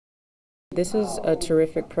This is a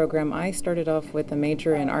terrific program. I started off with a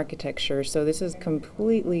major in architecture, so this is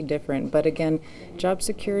completely different. But again, job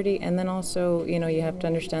security, and then also, you have to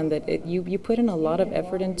understand that you put in a lot of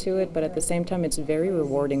effort into it, but at the same time, it's very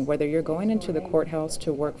rewarding. Whether you're going into the courthouse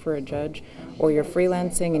to work for a judge, or you're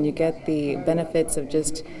freelancing and you get the benefits of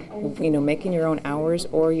just, making your own hours,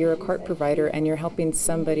 or you're a cart provider and you're helping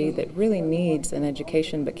somebody that really needs an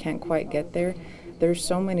education but can't quite get there. There's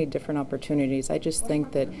so many different opportunities. I just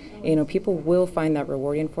think that, people will find that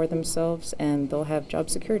rewarding for themselves and they'll have job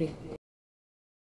security.